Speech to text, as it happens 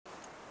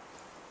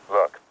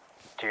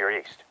to your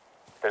east.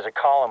 There's a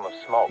column of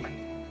smoke.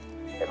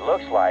 It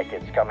looks like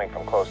it's coming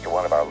from close to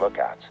one of our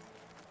lookouts.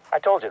 I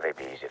told you they'd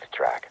be easy to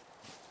track.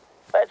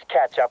 Let's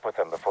catch up with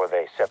them before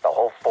they set the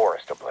whole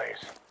forest ablaze.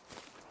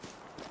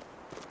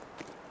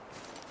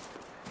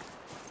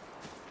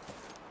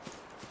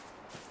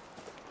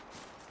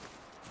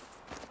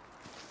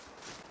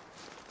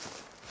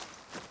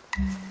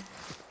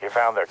 You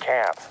found their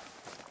camp,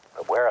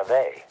 but where are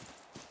they?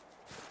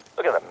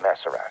 Look at the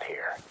mess around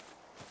here.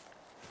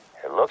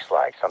 It looks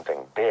like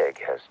something big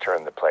has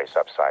turned the place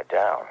upside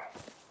down.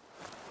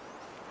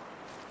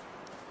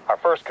 Our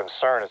first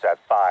concern is that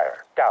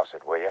fire. Douse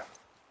it, will you?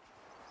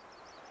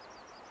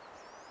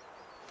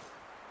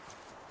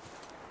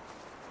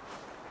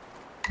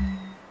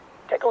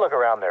 Take a look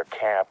around their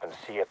camp and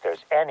see if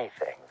there's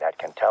anything that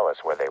can tell us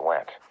where they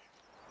went.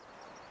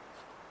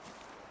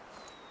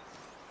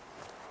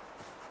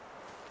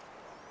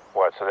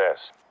 What's this?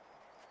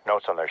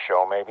 Notes on their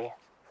show, maybe?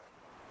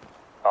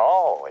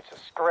 Oh, it's a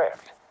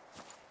script.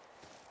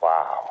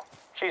 Wow.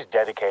 She's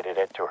dedicated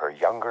it to her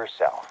younger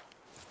self.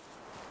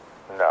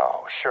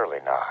 No, surely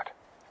not.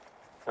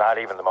 Not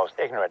even the most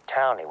ignorant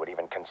townie would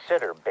even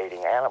consider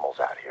baiting animals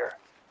out here.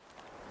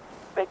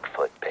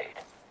 Bigfoot bait.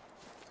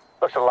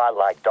 Looks a lot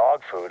like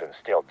dog food and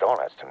stale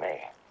donuts to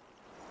me.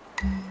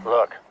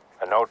 Look,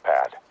 a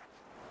notepad.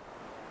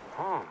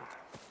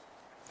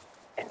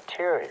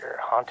 Interior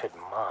haunted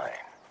mine.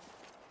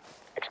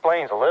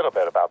 Explains a little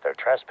bit about their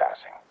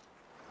trespassing.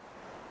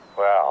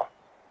 Well,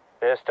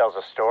 this tells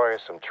a story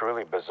of some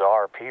truly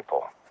bizarre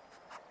people,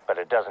 but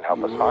it doesn't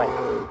help us find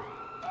them.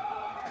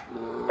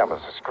 That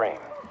was a scream,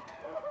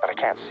 but I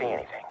can't see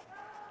anything.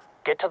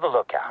 Get to the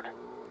lookout.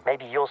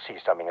 Maybe you'll see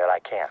something that I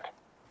can't.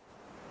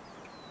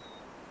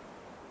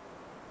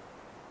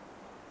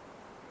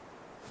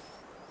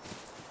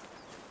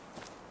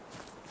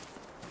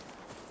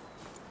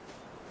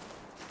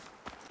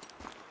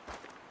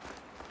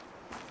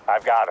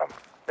 I've got them.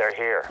 They're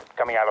here,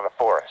 coming out of the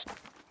forest.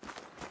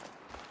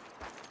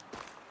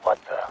 What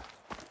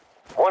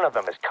the? One of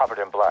them is covered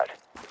in blood.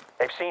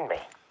 They've seen me.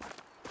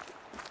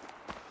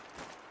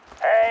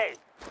 Hey!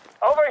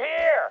 Over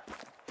here!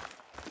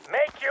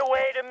 Make your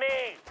way to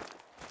me!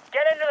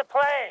 Get into the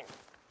plane!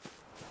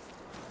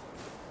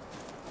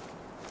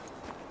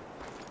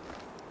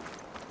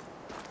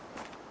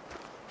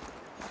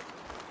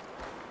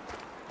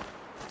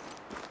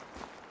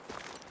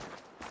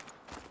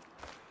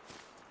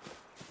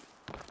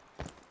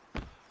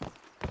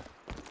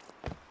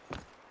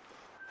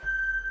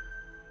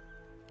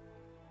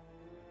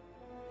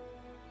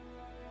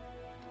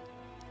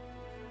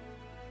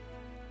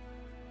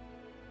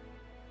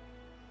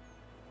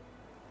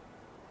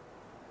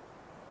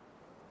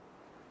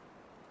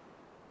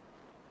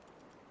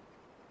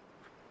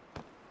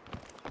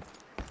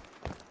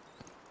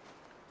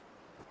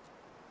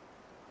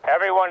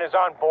 Everyone is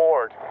on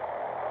board.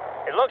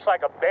 It looks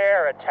like a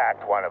bear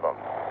attacked one of them.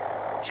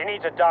 She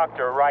needs a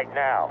doctor right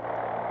now.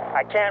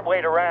 I can't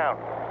wait around.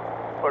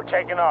 We're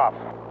taking off.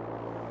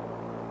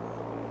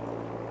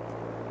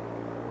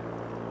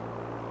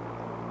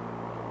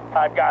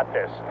 I've got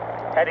this.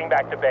 Heading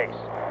back to base.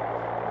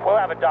 We'll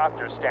have a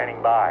doctor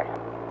standing by.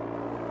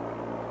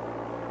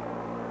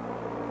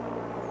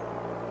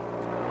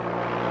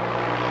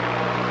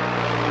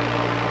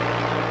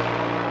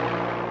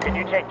 Can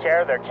you take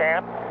care of their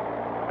camp?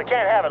 We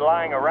can't have it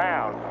lying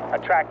around,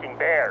 attracting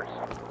bears.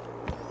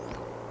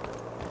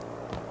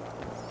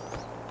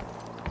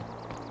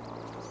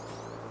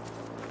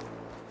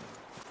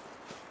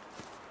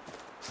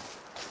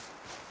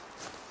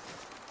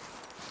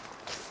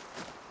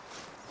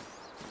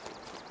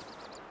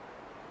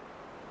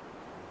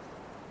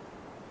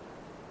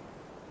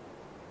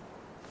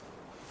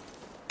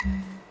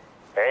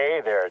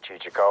 Hey there,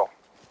 Chichiko.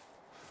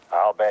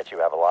 I'll bet you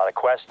have a lot of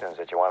questions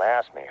that you want to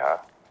ask me, huh?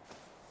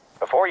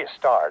 Before you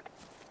start,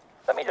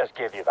 let me just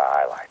give you the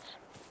highlights.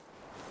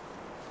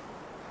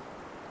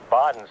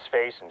 Baden's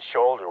face and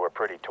shoulder were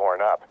pretty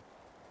torn up.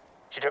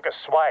 She took a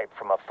swipe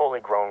from a fully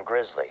grown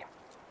grizzly,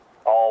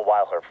 all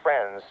while her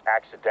friends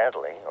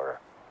accidentally, or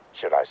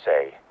should I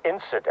say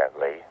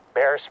incidentally,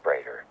 bear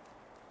sprayed her.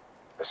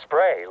 The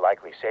spray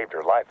likely saved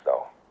her life,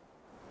 though.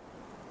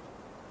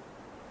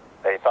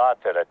 They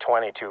thought that a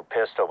 .22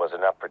 pistol was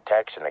enough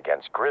protection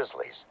against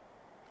grizzlies,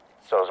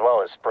 so as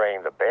well as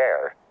spraying the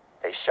bear,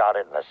 they shot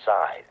it in the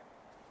side.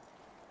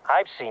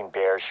 I've seen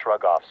bears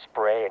shrug off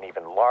spray and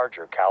even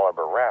larger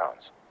caliber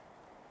rounds.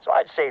 So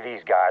I'd say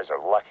these guys are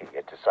lucky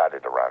it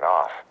decided to run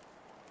off,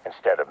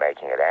 instead of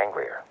making it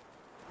angrier.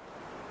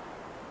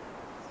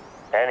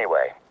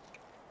 Anyway,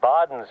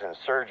 Baden's in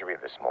surgery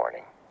this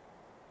morning.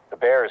 The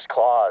bear's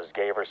claws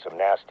gave her some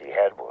nasty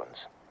head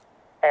wounds,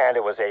 and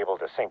it was able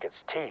to sink its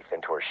teeth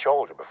into her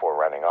shoulder before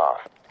running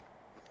off.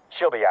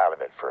 She'll be out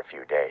of it for a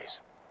few days.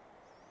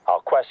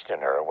 I'll question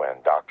her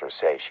when doctors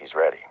say she's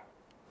ready.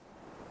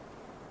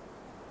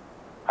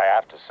 I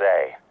have to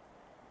say,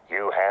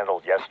 you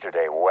handled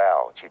yesterday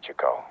well,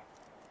 Chichiko.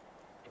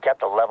 You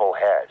kept a level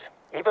head,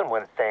 even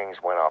when things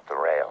went off the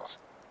rails.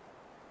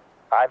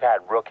 I've had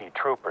rookie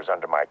troopers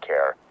under my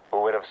care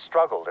who would have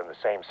struggled in the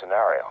same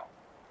scenario.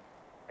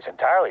 It's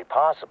entirely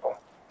possible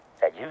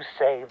that you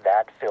saved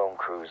that film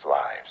crew's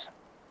lives.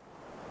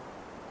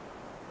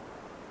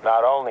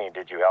 Not only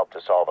did you help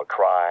to solve a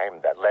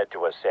crime that led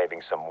to us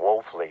saving some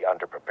woefully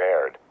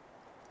underprepared,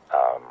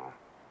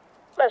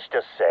 let's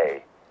just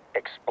say,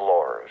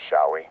 explorers,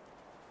 shall we?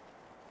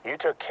 You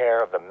took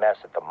care of the mess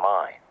at the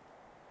mine,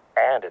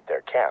 and at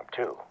their camp,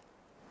 too.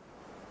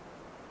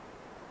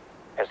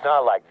 It's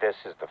not like this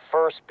is the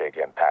first big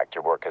impact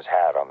your work has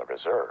had on the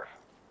reserve.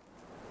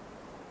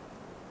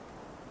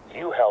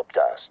 You helped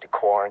us to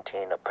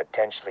quarantine a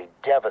potentially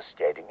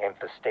devastating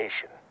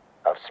infestation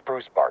of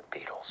spruce bark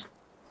beetles.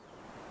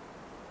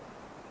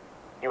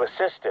 You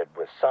assisted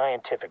with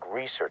scientific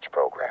research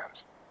programs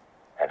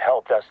and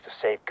helped us to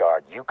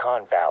safeguard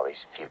Yukon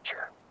Valley's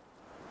future.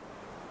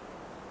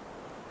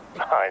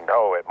 I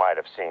know it might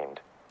have seemed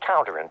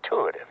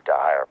counterintuitive to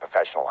hire a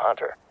professional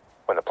hunter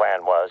when the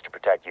plan was to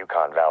protect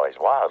Yukon Valley's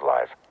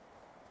wildlife,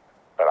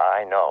 but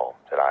I know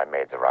that I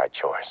made the right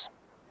choice.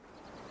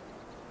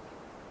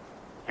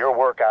 Your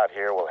work out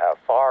here will have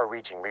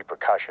far-reaching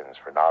repercussions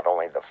for not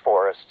only the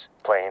forests,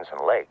 plains,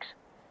 and lakes,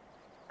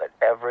 but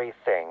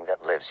everything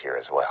that lives here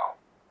as well.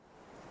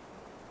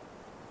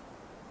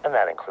 And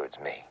that includes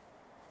me.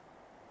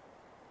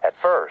 At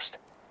first,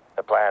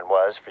 the plan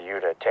was for you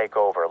to take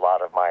over a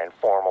lot of my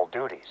informal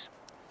duties,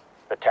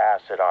 the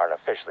tasks that aren't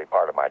officially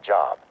part of my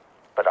job,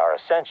 but are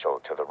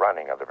essential to the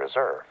running of the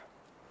reserve.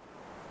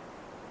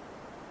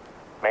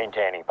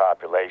 Maintaining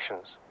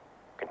populations,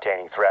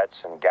 containing threats,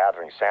 and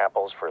gathering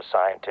samples for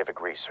scientific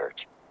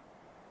research.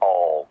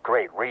 All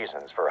great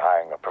reasons for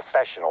hiring a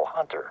professional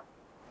hunter.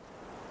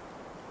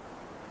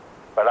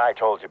 But I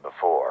told you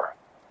before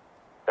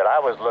that I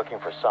was looking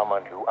for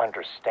someone who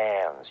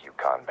understands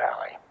Yukon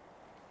Valley.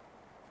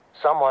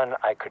 Someone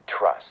I could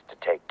trust to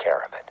take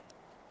care of it,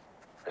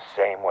 the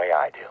same way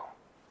I do.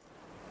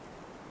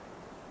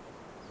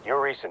 Your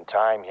recent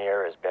time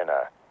here has been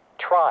a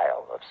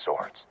trial of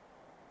sorts,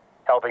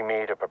 helping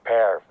me to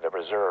prepare the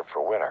reserve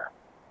for winter.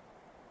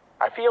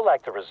 I feel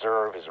like the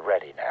reserve is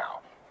ready now,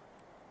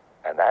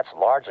 and that's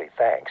largely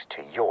thanks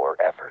to your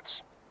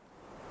efforts.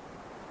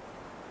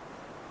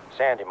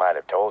 Sandy might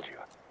have told you,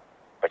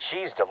 but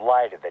she's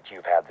delighted that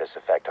you've had this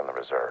effect on the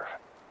reserve.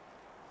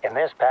 In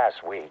this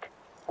past week,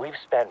 we've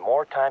spent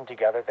more time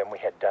together than we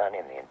had done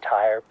in the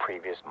entire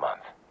previous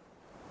month.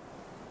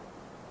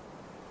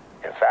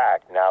 In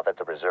fact, now that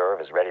the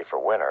reserve is ready for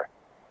winter,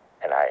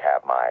 and I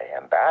have my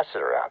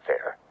ambassador out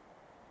there,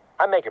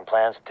 I'm making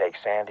plans to take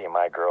Sandy and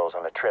my girls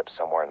on a trip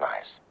somewhere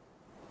nice.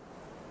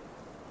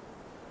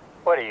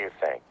 What do you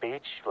think?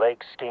 Beach,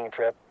 lake, skiing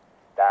trip?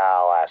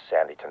 I'll ask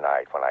Sandy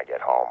tonight when I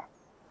get home.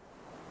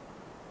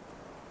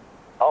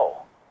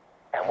 Oh,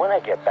 and when I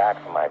get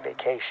back from my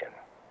vacation,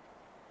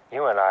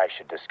 you and I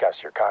should discuss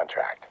your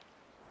contract.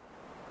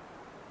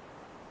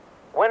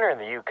 Winter in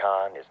the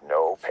Yukon is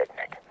no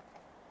picnic,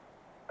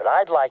 but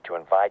I'd like to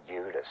invite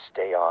you to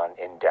stay on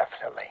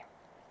indefinitely,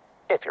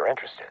 if you're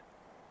interested.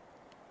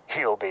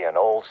 You'll be an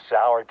old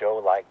sourdough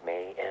like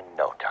me in